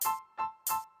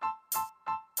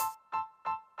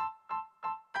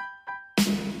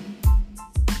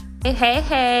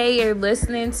Hey, you're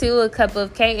listening to A Cup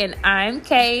of K, and I'm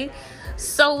Kay.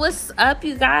 So, what's up,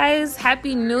 you guys?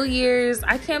 Happy New Year's.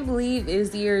 I can't believe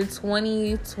it's year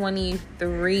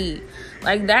 2023.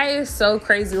 Like, that is so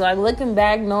crazy. Like, looking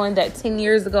back, knowing that 10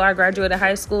 years ago I graduated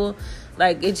high school,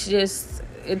 like, it's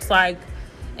like,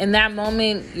 in that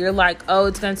moment, you're like, oh,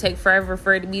 it's going to take forever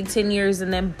for it to be 10 years.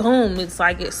 And then, boom, it's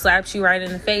like it slaps you right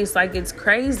in the face. Like, it's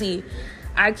crazy.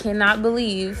 I cannot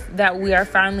believe that we are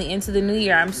finally into the new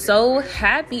year. I'm so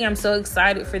happy. I'm so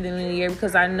excited for the new year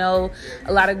because I know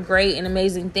a lot of great and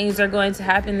amazing things are going to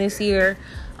happen this year.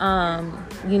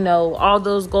 All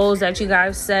those goals that you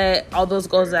guys set, all those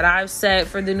goals that I've set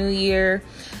for the new year.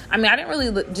 I mean, I didn't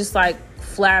really just like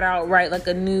flat out write like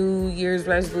a New Year's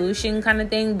resolution kind of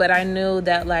thing, but I knew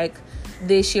that like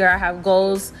this year I have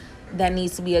goals that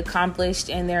needs to be accomplished,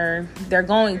 and they're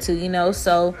going to,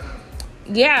 so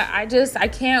yeah, I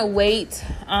can't wait,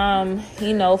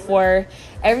 for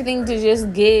everything to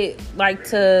just get like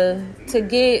to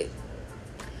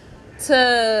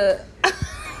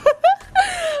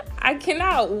I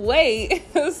cannot wait.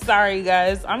 Sorry,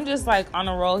 guys. I'm just like on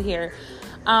a roll here.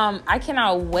 I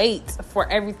cannot wait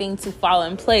for everything to fall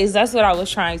in place. That's what I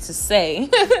was trying to say.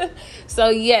 So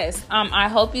yes, I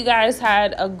hope you guys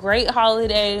had a great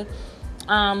holiday.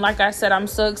 Like I said, I'm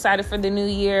so excited for the new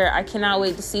year. I cannot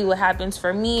wait to see what happens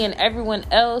for me and everyone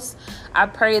else. I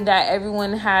pray that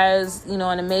everyone has, an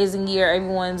amazing year.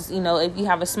 Everyone's, if you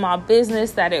have a small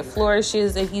business, that it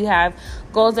flourishes. If you have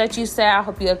goals that you set, I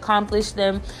hope you accomplish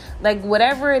them. Like,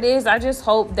 whatever it is, I just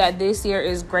hope that this year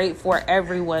is great for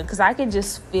everyone, because I can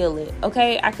just feel it,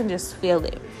 okay? I can just feel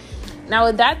it. Now,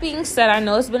 with that being said, I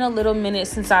know it's been a little minute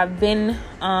since I've been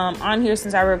on here,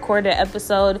 since I recorded an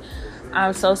episode.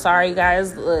 I'm so sorry,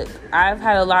 guys. Look, I've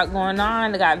had a lot going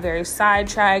on. I got very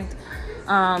sidetracked.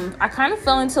 I kind of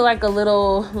fell into like a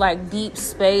little like deep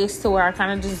space to where I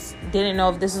kind of just didn't know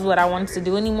if this is what I wanted to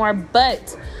do anymore.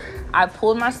 But I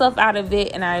pulled myself out of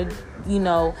it, and I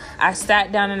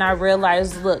sat down and I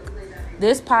realized, look,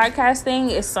 this podcast thing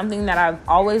is something that I've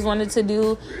always wanted to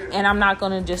do, and I'm not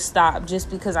going to just stop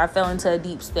just because I fell into a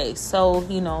deep space. So,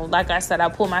 like I said, I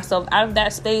pulled myself out of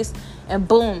that space, and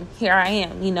boom, here I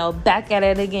am, back at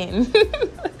it again.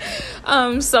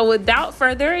 So without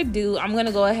further ado, I'm going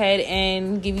to go ahead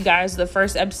and give you guys the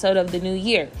first episode of the new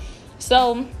year.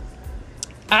 So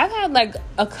I've had like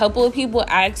a couple of people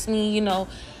ask me,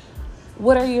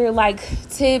 what are your like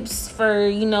tips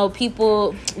for,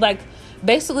 people like,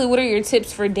 basically, what are your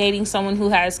tips for dating someone who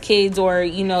has kids, or,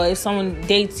 if someone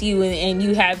dates you and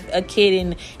you have a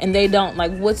kid and they don't,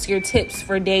 like, what's your tips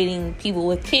for dating people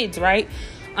with kids, right?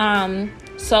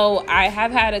 So I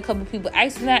have had a couple people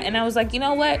ask me that, and I was like, you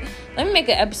know what? Let me make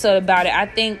an episode about it. I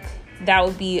think that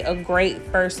would be a great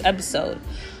first episode.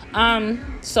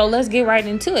 So let's get right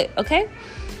into it, okay?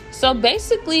 So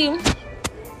basically,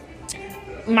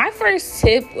 my first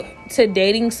tip to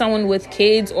dating someone with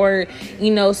kids, or,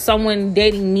 someone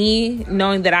dating me,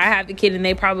 knowing that I have a kid and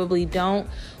they probably don't,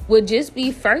 would just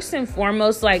be first and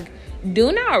foremost, like,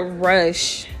 do not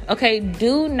rush, okay?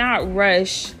 Do not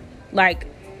rush, like,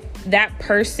 that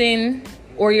person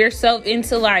or yourself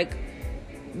into, like,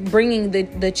 bringing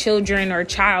the children or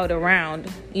child around,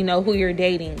 who you're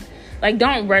dating. Like,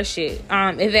 don't rush it.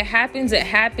 If it happens, it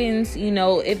happens.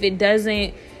 If it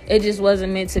doesn't, it just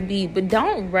wasn't meant to be. But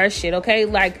don't rush it, okay?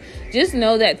 Like, just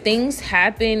know that things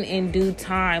happen in due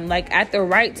time. Like, at the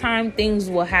right time, things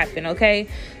will happen, okay?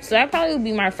 So that probably would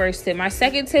be my first tip. My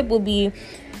second tip would be,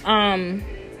 don't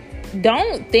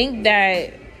think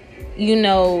that,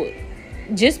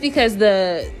 just because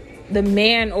the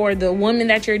man or the woman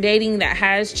that you're dating that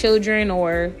has children,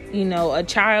 or, a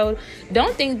child,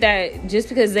 don't think that just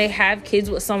because they have kids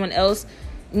with someone else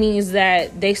means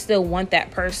that they still want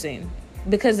that person.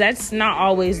 Because that's not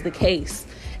always the case.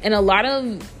 In a lot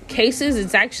of cases,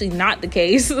 it's actually not the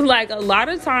case. Like, a lot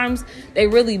of times, they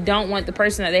really don't want the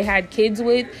person that they had kids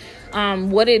with.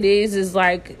 What it is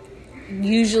like,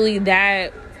 usually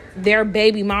that their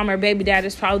baby mom or baby dad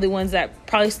is probably the ones that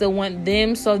probably still want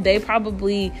them. So they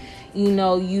probably,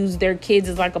 use their kids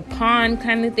as like a pawn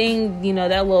kind of thing.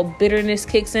 That little bitterness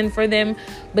kicks in for them.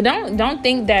 But don't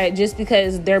think that just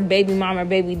because their baby mom or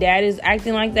baby dad is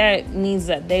acting like that means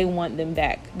that they want them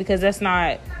back, because that's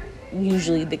not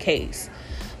usually the case.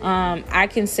 I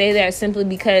can say that simply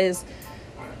because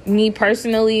me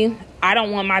personally, I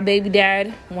don't want my baby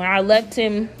dad. When I left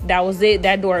him, that was it.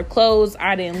 That door closed.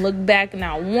 I didn't look back,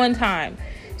 not one time.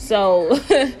 So,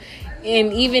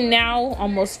 and even now,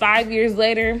 almost 5 years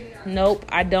later, nope,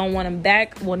 I don't want him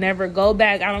back. We'll never go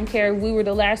back. I don't care if we were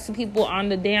the last two people on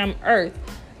the damn earth.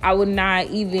 I wouldn't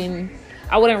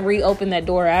reopen that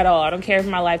door at all. I don't care if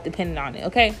my life depended on it,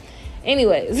 okay?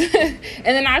 Anyways, and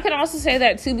then I can also say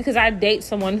that too because I date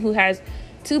someone who has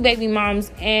 2 baby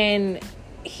moms and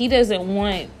he doesn't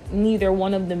want neither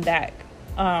one of them back.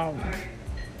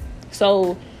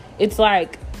 So it's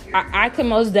like I can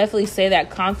most definitely say that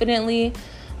confidently.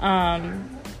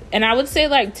 And I would say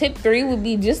like tip 3 would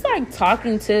be just like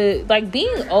talking to, like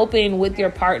being open with your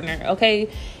partner. Okay,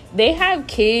 they have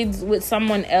kids with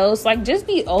someone else, like just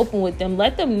be open with them.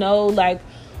 Let them know like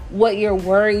what your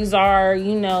worries are,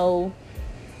 you know,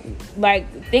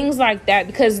 like things like that.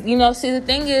 Because, you know, see, the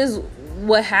thing is,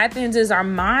 what happens is our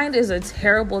mind is a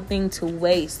terrible thing to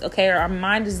waste. Okay, our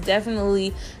mind is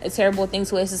definitely a terrible thing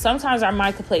to waste. And sometimes our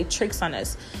mind could play tricks on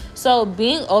us. So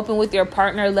being open with your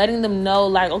partner, letting them know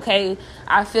like, okay,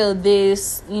 I feel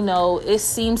this, you know, it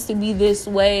seems to be this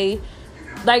way.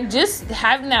 Like just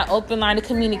having that open line of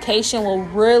communication will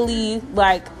really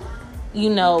like, you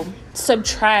know,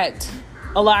 subtract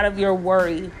a lot of your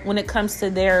worry when it comes to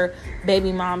their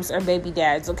baby moms or baby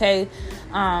dads. Okay.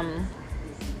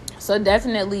 So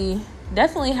definitely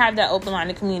have that open line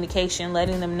of communication,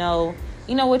 letting them know,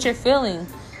 you know, what you're feeling.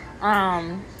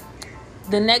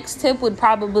 The next tip would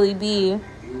probably be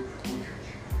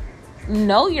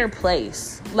know your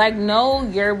place. Like know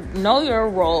your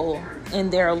role in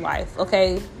their life,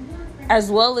 okay?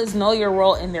 As well as know your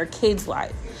role in their kids'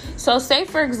 life. So say,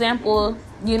 for example,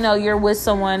 you know, you're with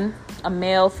someone, a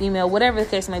male, female, whatever the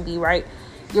case may be, right?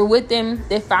 You're with them,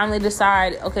 they finally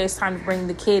decide, okay, it's time to bring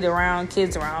the kids around.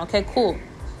 Okay, cool.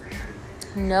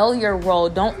 Know your role.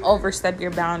 Don't overstep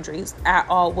your boundaries at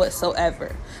all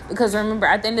whatsoever. Because remember,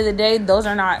 at the end of the day, those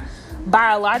are not,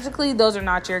 biologically, those are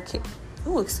not your kids.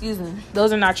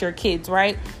 Those are not your kids,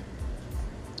 right?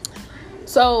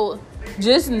 So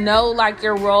just know like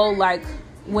your role, like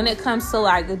when it comes to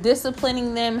like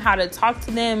disciplining them, how to talk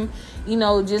to them, you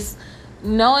know, just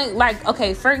knowing like,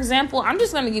 okay, for example, I'm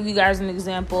just going to give you guys an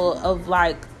example of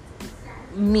like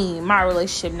my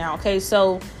relationship now. Okay.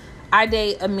 So I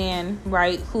date a man,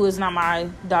 right, who is not my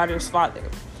daughter's father.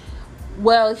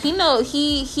 Well, he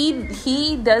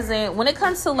doesn't, when it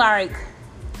comes to like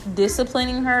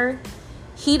disciplining her,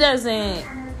 he doesn't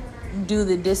do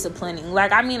the disciplining.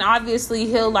 Like, I mean, obviously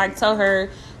he'll like tell her,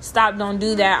 stop, don't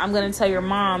do that, I'm gonna tell your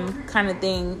mom, kind of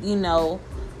thing, you know.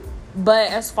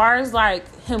 But as far as like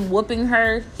him whooping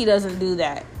her, he doesn't do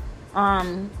that.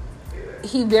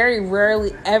 He very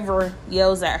rarely ever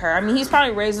yells at her. I mean, he's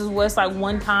probably raised his voice like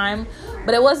one time,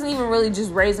 but it wasn't even really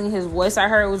just raising his voice at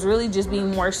her. It was really just being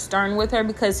more stern with her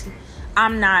because I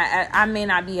may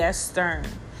not be as stern.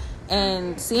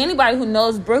 And see, anybody who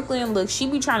knows Brooklyn, look, she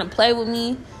be trying to play with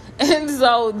me. And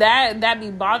so that be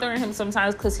bothering him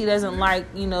sometimes because he doesn't like,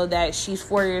 you know, that she's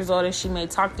 4 years old and she may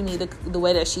talk to me the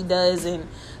way that she does and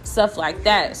stuff like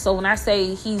that. So when I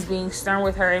say he's being stern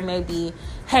with her, it may be,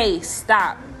 hey,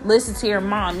 stop, listen to your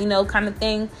mom, you know, kind of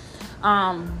thing.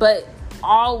 But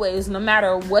always, no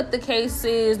matter what the case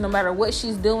is, no matter what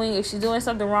she's doing, if she's doing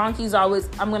something wrong, he's always,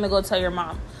 I'm going to go tell your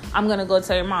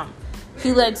mom.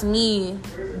 He lets me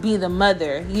be the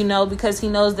mother, you know, because he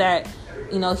knows that,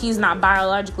 you know, he's not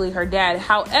biologically her dad.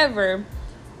 However,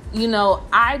 you know,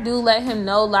 I do let him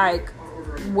know, like,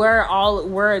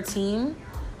 we're a team.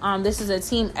 This is a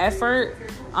team effort.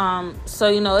 So,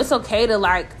 you know, it's okay to,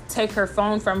 like, take her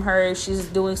phone from her if she's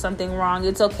doing something wrong.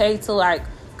 It's okay to, like,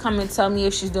 come and tell me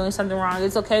if she's doing something wrong.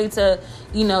 It's okay to,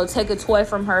 you know, take a toy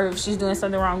from her if she's doing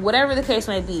something wrong. Whatever the case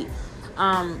may be.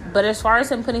 But as far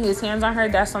as him putting his hands on her,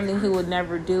 that's something he would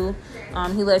never do.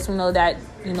 He lets me know that,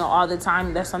 you know, all the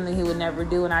time, that's something he would never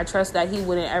do. And I trust that he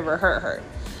wouldn't ever hurt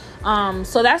her.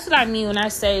 So that's what I mean when I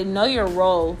say know your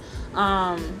role.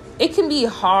 It can be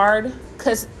hard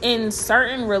because in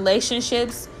certain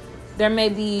relationships, there may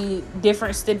be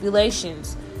different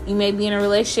stipulations. You may be in a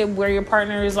relationship where your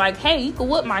partner is like, hey, you can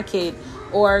whip my kid.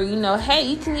 Or, you know, hey,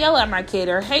 you can yell at my kid.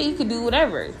 Or, hey, you can do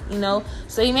whatever, you know.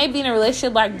 So you may be in a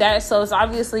relationship like that. So it's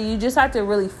obviously you just have to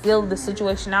really feel the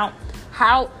situation out.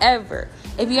 However,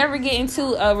 if you ever get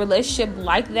into a relationship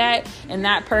like that and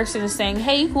that person is saying,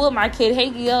 hey, you can whip my kid, hey,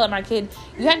 you can yell at my kid,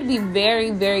 you have to be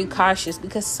very, very cautious.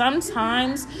 Because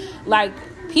sometimes, like,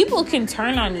 people can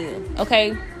turn on you,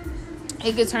 okay?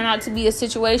 It could turn out to be a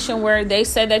situation where they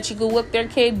said that you could whip their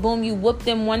kid. Boom, you whip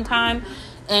them one time.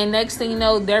 And next thing you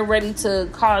know, they're ready to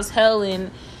cause hell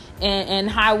and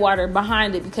high water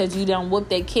behind it because you done whoop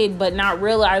their kid, but not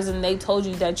realizing they told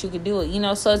you that you could do it. You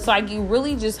know, so it's like you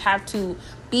really just have to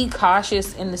be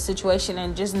cautious in the situation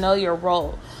and just know your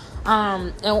role.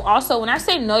 And also, when I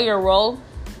say know your role,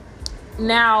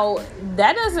 now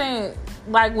that doesn't,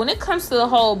 like, when it comes to the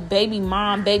whole baby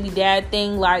mom, baby dad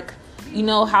thing, like, you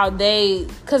know how they,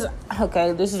 because,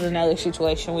 okay, this is another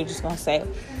situation we're just going to say.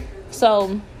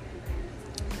 So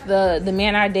the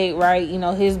man I date, right, you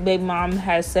know, his baby mom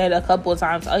has said a couple of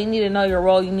times, oh, you need to know your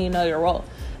role, you need to know your role.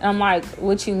 And I'm like,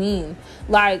 what you mean?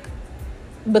 Like,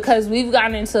 because we've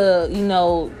gotten into, you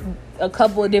know, a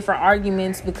couple of different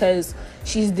arguments because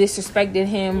she's disrespected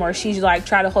him, or she's like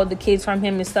try to hold the kids from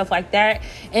him and stuff like that.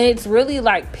 And it's really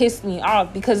like pissed me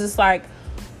off, because it's like,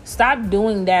 stop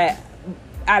doing that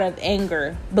out of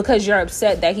anger because you're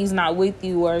upset that he's not with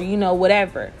you, or, you know,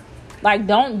 whatever. Like,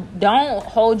 don't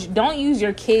use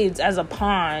your kids as a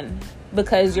pawn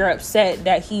because you're upset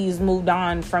that he's moved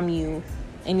on from you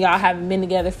and y'all haven't been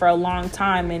together for a long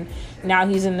time, and now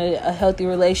he's in a healthy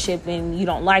relationship and you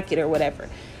don't like it or whatever.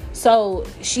 So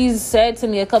she's said to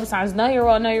me a couple times, know your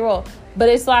role. But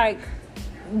it's like,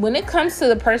 when it comes to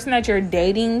the person that you're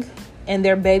dating and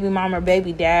their baby mom or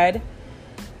baby dad,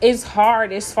 it's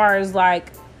hard as far as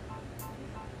like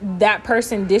that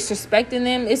person disrespecting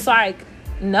them. It's like,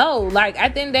 no, like,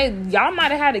 at the end of the day, y'all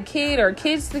might have had a kid or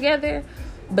kids together,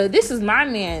 but this is my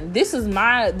man, this is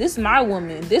my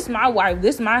woman, this my wife,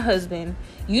 this my husband.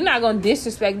 You're not gonna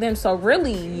disrespect them. So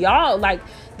really, y'all, like,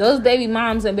 those baby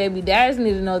moms and baby dads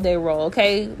need to know their role,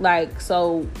 okay? Like,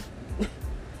 so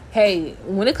hey,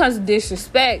 when it comes to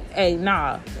disrespect, hey,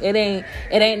 nah, it ain't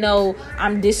no,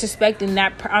 I'm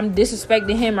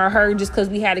disrespecting him or her just because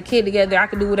we had a kid together. I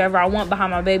can do whatever I want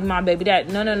behind my baby mom, baby dad.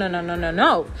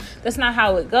 No. That's not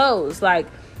how it goes. Like,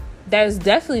 that's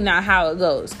definitely not how it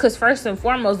goes. Because first and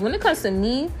foremost, when it comes to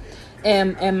me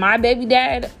and my baby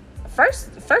dad,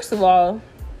 first of all,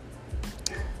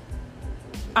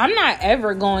 I'm not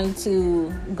ever going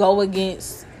to go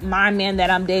against my man that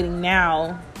I'm dating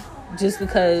now just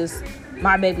because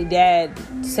my baby dad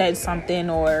said something,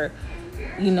 or,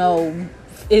 you know,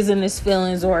 is in his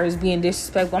feelings or is being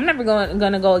disrespectful. I'm never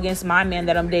gonna go against my man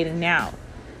that I'm dating now.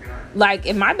 Like,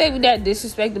 if my baby dad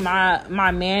disrespected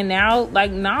my man now,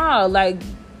 like, nah, like,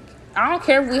 I don't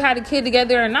care if we had a kid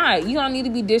together or not. You don't need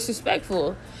to be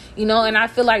disrespectful, you know. And I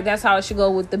feel like that's how it should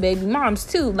go with the baby moms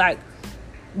too. Like,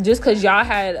 just because y'all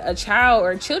had a child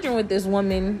or children with this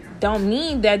woman don't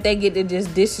mean that they get to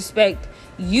just disrespect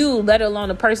you, let alone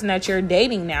the person that you're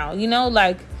dating now, you know.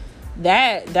 Like,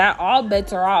 that all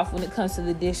bets are off when it comes to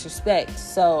the disrespect.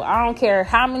 So I don't care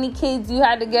how many kids you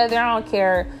had together, I don't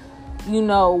care, you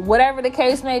know, whatever the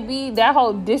case may be, that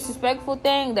whole disrespectful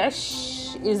thing, that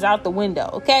is out the window,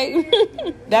 okay?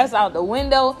 That's out the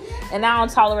window, and I don't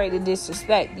tolerate the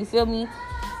disrespect, you feel me?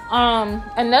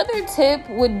 Another tip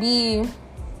would be,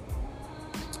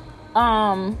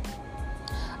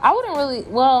 I wouldn't really,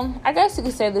 well, I guess you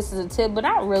could say this is a tip, but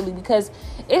not really, because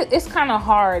it's kind of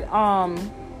hard.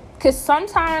 Because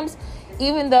sometimes,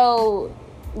 even though,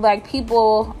 like,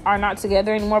 people are not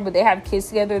together anymore, but they have kids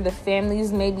together, the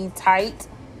families may be tight,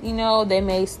 you know, they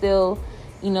may still,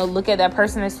 you know, look at that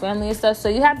person as family and stuff. So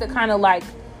you have to kind of, like,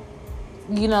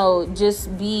 you know,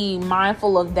 just be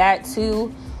mindful of that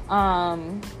too.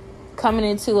 Coming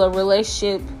into a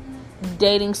relationship,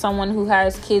 dating someone who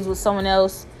has kids with someone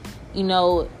else, you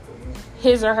know,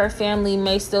 his or her family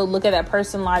may still look at that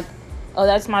person like, oh,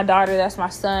 that's my daughter, that's my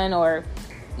son, or,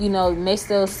 you know, may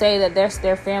still say that that's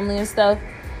their family and stuff.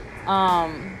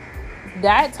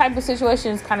 That type of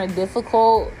situation is kind of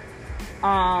difficult.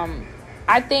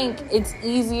 I think it's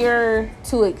easier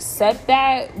to accept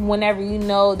that whenever you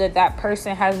know that that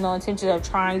person has no intention of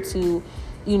trying to,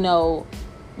 you know,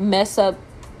 mess up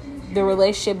the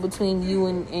relationship between you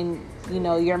and you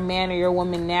know, your man or your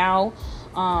woman now.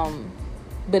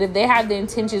 But if they have the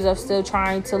intentions of still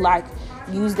trying to, like,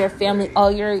 use their family, oh,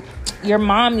 your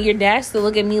mom and your dad still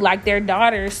look at me like their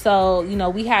daughter, so, you know,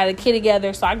 we had a kid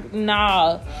together, so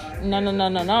no.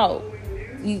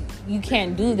 You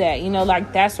can't do that, you know,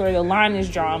 like, that's where the line is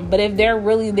drawn. But if they're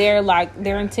really there, like,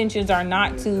 their intentions are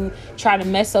not to try to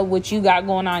mess up what you got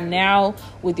going on now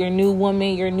with your new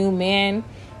woman, your new man,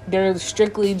 they're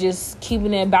strictly just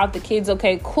keeping it about the kids,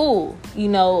 okay, cool, you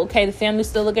know, okay, the family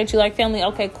still look at you like family,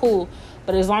 okay, cool,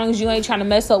 but as long as you ain't trying to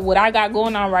mess up what I got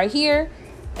going on right here,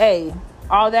 hey,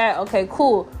 all that, okay,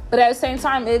 cool. But at the same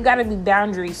time, it got to be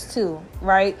boundaries too,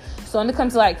 right? So when it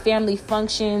comes to, like, family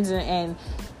functions and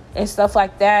stuff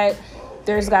like that,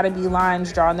 there's got to be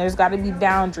lines drawn. There's got to be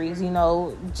boundaries, you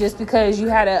know. Just because you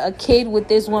had a kid with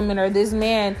this woman or this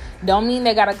man don't mean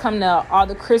they got to come to all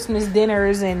the Christmas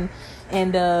dinners and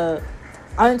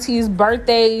auntie's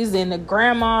birthdays and the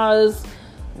grandma's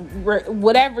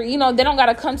whatever, you know. They don't got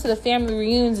to come to the family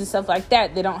reunions and stuff like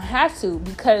that. They don't have to,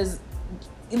 because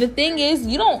the thing is,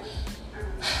 you don't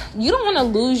want to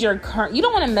lose you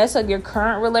don't want to mess up your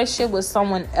current relationship with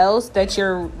someone else that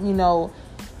you're, you know,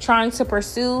 trying to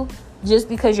pursue just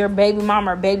because your baby mom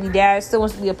or baby dad still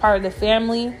wants to be a part of the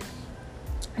family.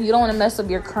 You don't want to mess up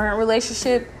your current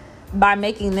relationship by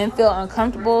making them feel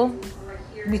uncomfortable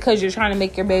because you're trying to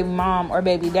make your baby mom or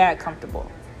baby dad comfortable.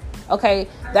 Okay,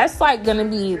 that's like gonna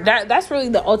be that's really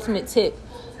the ultimate tip.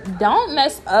 Don't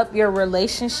mess up your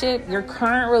relationship, your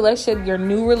current relationship, your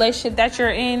new relationship that you're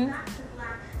in,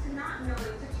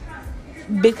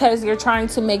 because you're trying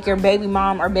to make your baby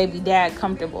mom or baby dad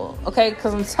comfortable. Okay,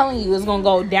 because I'm telling you, it's gonna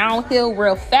go downhill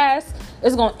real fast.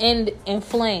 It's gonna end in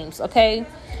flames. Okay.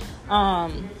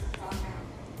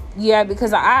 Yeah,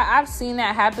 because I've seen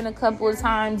that happen a couple of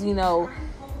times. You know,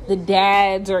 the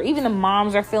dads or even the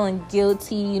moms are feeling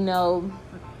guilty. You know,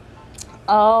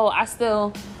 oh, I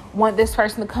still want this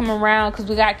person to come around because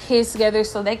we got kids together,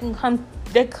 so they can come.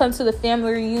 They come to the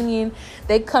family reunion.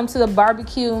 They come to the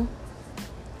barbecue.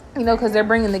 You know, because they're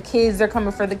bringing the kids. They're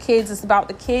coming for the kids. It's about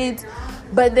the kids.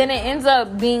 But then it ends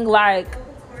up being like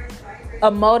a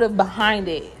motive behind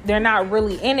it. They're not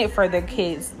really in it for their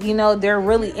kids. You know, they're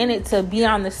really in it to be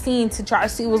on the scene, to try to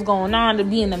see what's going on, to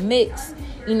be in the mix.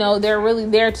 You know, they're really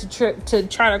there to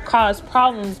try to cause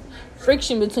problems,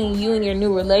 friction between you and your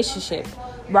new relationship,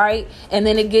 right? And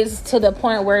then it gets to the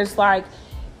point where it's like,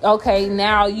 okay,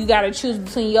 now you got to choose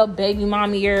between your baby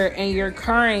mommy and your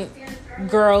current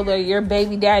girl, or your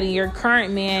baby daddy, your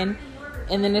current man.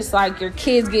 And then it's like your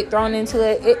kids get thrown into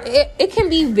it. It can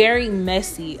be very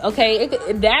messy, okay?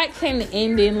 That can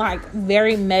end in like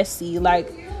very messy,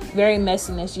 like very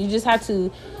messiness. You just have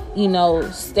to, you know,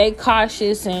 stay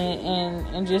cautious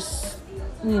and just,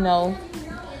 you know,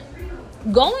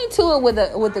 go into it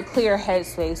with a clear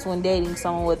headspace when dating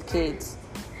someone with kids.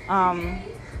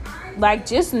 Like,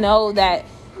 just know that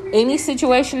any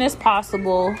situation is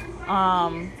possible.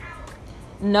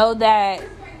 Know that,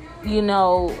 you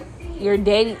know, you're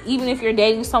dating, even if you're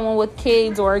dating someone with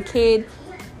kids or a kid,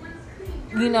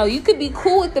 you know, you could be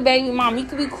cool with the baby mom, you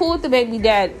could be cool with the baby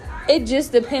dad. It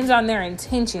just depends on their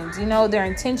intentions, you know, their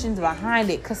intentions behind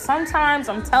it. Because sometimes,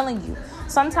 I'm telling you,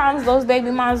 sometimes those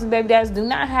baby moms and baby dads do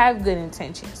not have good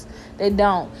intentions. They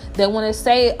don't. They want to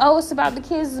say, oh, it's about the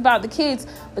kids, it's about the kids.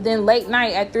 But then late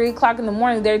night at 3 o'clock in the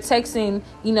morning, they're texting,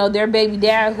 you know, their baby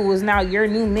dad, who is now your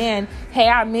new man, hey,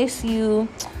 I miss you.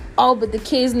 Oh, but the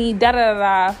kids need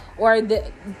da-da-da-da. Or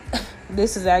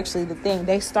this is actually the thing.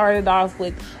 They started off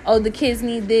with, oh, the kids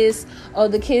need this. Oh,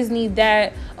 the kids need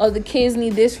that. Oh, the kids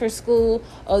need this for school.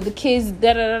 Oh, the kids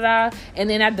da-da-da-da. And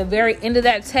then at the very end of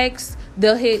that text,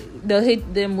 they'll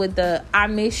hit them with the I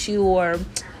miss you, or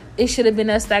it should have been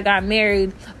us that got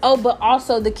married. Oh, but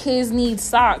also the kids need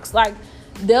socks. Like,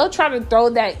 they'll try to throw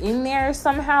that in there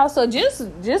somehow. So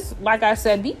just like I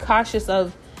said, be cautious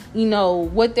of, you know,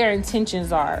 what their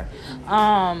intentions are.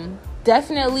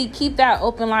 Definitely keep that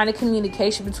open line of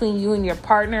communication between you and your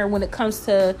partner when it comes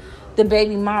to the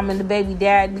baby mom and the baby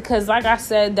dad, because like I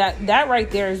said, that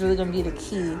right there is really gonna be the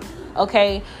key.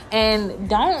 Okay, and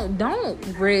don't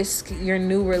risk your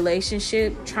new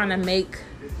relationship trying to make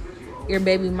your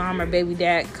baby mom or baby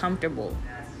dad comfortable,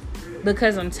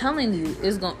 because I'm telling you,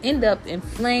 it's gonna end up in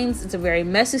flames. It's a very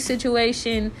messy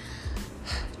situation.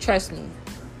 Trust me,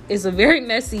 it's a very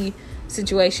messy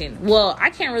situation. Well, I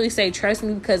can't really say trust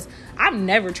me, because I've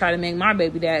never tried to make my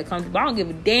baby dad comfortable. I don't give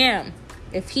a damn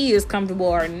if he is comfortable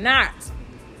or not.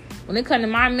 When it comes to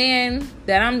my man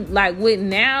that I'm like with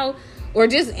now, or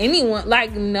just anyone,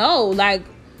 like, no,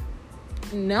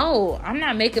 I'm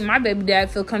not making my baby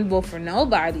dad feel comfortable for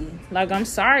nobody. Like, I'm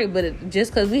sorry, but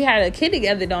just because we had a kid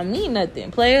together don't mean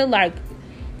nothing. Player, like,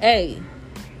 hey,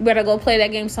 you better go play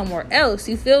that game somewhere else.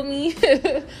 You feel me?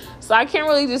 So I can't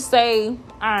really just say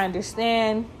I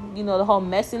understand, you know, the whole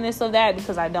messiness of that,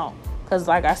 because I don't. Because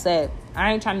like I said,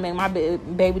 I ain't trying to make my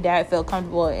baby dad feel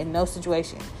comfortable in no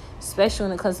situation, especially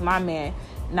when it comes to my man.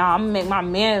 Now, I'm gonna make my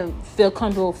man feel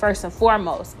comfortable first and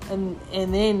foremost, and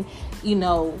then, you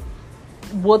know,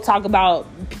 we'll talk about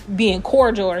being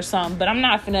cordial or something. But I'm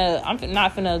not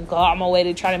finna go out my way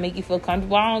to try to make you feel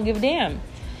comfortable. I don't give a damn.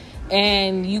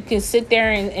 And you can sit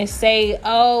there and say,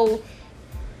 oh,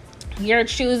 you're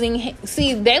choosing.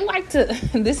 See, they like to,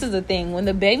 this is the thing, when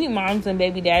the baby moms and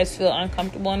baby dads feel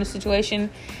uncomfortable in a situation,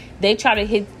 they try to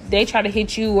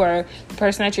hit you or the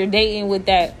person that you're dating with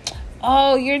that,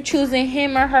 oh, you're choosing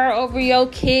him or her over your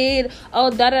kid. Oh,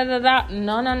 da-da-da-da.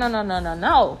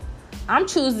 No. I'm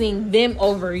choosing them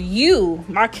over you.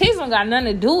 My kids don't got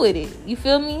nothing to do with it. You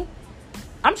feel me?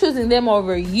 I'm choosing them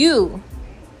over you.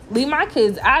 Leave my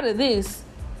kids out of this.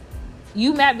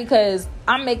 You mad because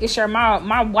I'm making sure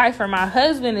my wife or my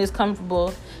husband is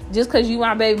comfortable. Just because you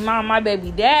my baby mom, my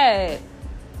baby dad,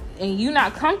 and you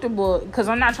not comfortable because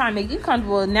I'm not trying to make you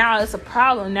comfortable, now it's a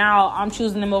problem. Now I'm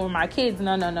choosing them over my kids.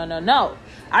 No.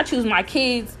 I choose my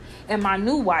kids and my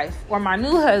new wife or my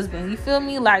new husband. You feel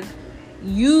me? Like,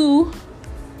 you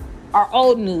are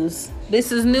old news.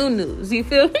 This is new news. You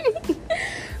feel me?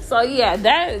 So yeah,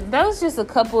 that was just a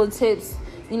couple of tips,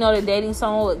 to dating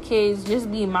someone with kids.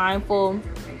 Just be mindful.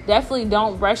 Definitely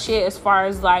don't rush it as far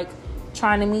as like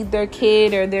trying to meet their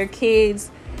kid or their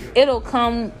kids. It'll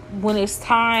come when it's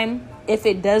time. If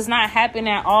it does not happen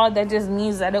at all, that just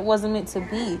means that it wasn't meant to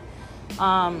be.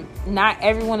 Not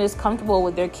everyone is comfortable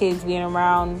with their kids being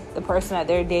around the person that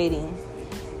they're dating.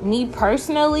 Me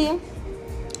personally,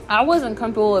 I wasn't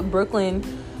comfortable with Brooklyn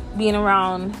being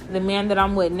around the man that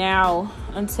I'm with now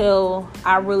until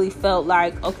I really felt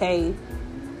like, okay,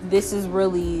 this is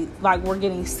really like we're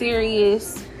getting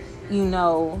serious.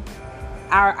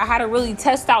 I had to really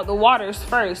test out the waters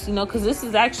first, because this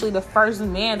is actually the first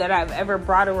man that I've ever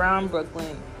brought around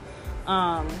Brooklyn.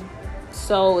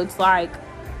 So it's like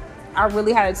I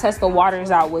really had to test the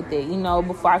waters out with it,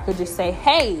 before I could just say,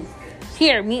 hey,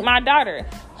 here, meet my daughter.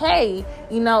 Hey,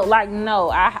 no,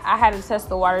 I had to test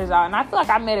the waters out. And I feel like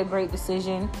I made a great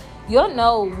decision. You'll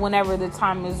know whenever the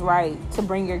time is right to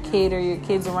bring your kid or your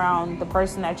kids around the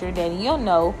person that you're dating. You'll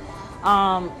know.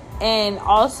 And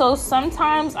also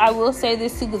sometimes I will say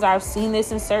this too, because I've seen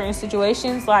this in certain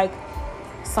situations. Like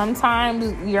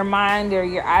sometimes your mind or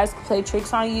your eyes can play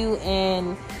tricks on you,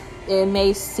 and it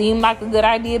may seem like a good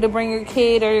idea to bring your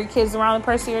kid or your kids around the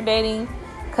person you're dating,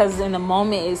 because in the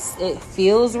moment it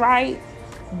feels right,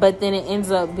 but then it ends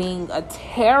up being a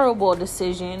terrible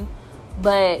decision.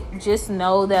 But just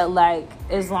know that, like,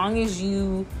 as long as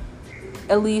you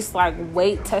at least like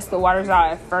test the waters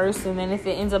out at first, and then if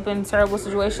it ends up in a terrible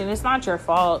situation, it's not your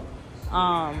fault.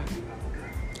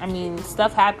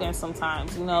 Stuff happens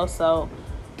sometimes, so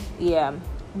yeah.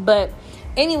 But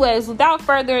anyways, without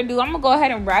further ado, I'm gonna go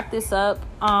ahead and wrap this up.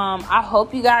 I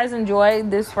hope you guys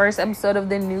enjoyed this first episode of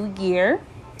the new year.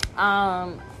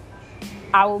 I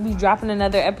will be dropping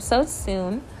another episode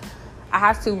soon. I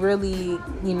have to really,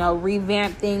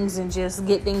 revamp things and just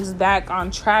get things back on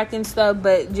track and stuff.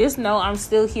 But just know I'm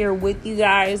still here with you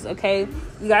guys, okay?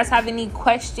 You guys have any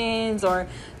questions or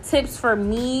tips for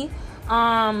me,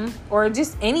 or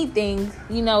just anything,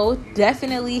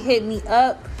 definitely hit me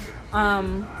up.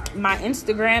 My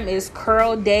Instagram is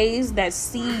Curl Days.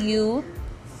 That's CU,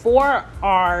 4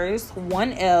 R's,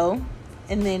 1 L,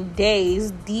 and then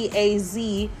Days,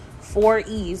 DAZ, 4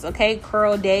 E's, okay?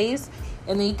 Curl Days.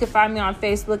 And then you can find me on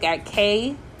Facebook at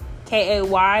Kay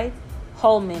Holman,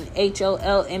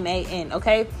 HOLMAN,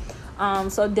 okay?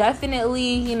 So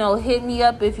definitely, hit me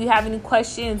up if you have any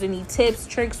questions, any tips,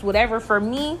 tricks, whatever for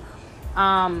me.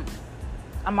 I'm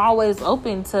always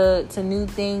open to new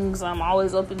things. I'm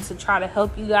always open to try to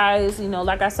help you guys.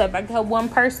 Like I said, if I can help one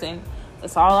person,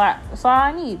 that's all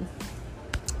I need.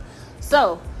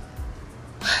 So,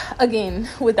 again,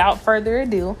 without further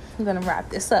ado, I'm going to wrap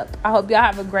this up. I hope y'all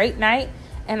have a great night,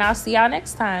 and I'll see y'all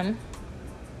next time.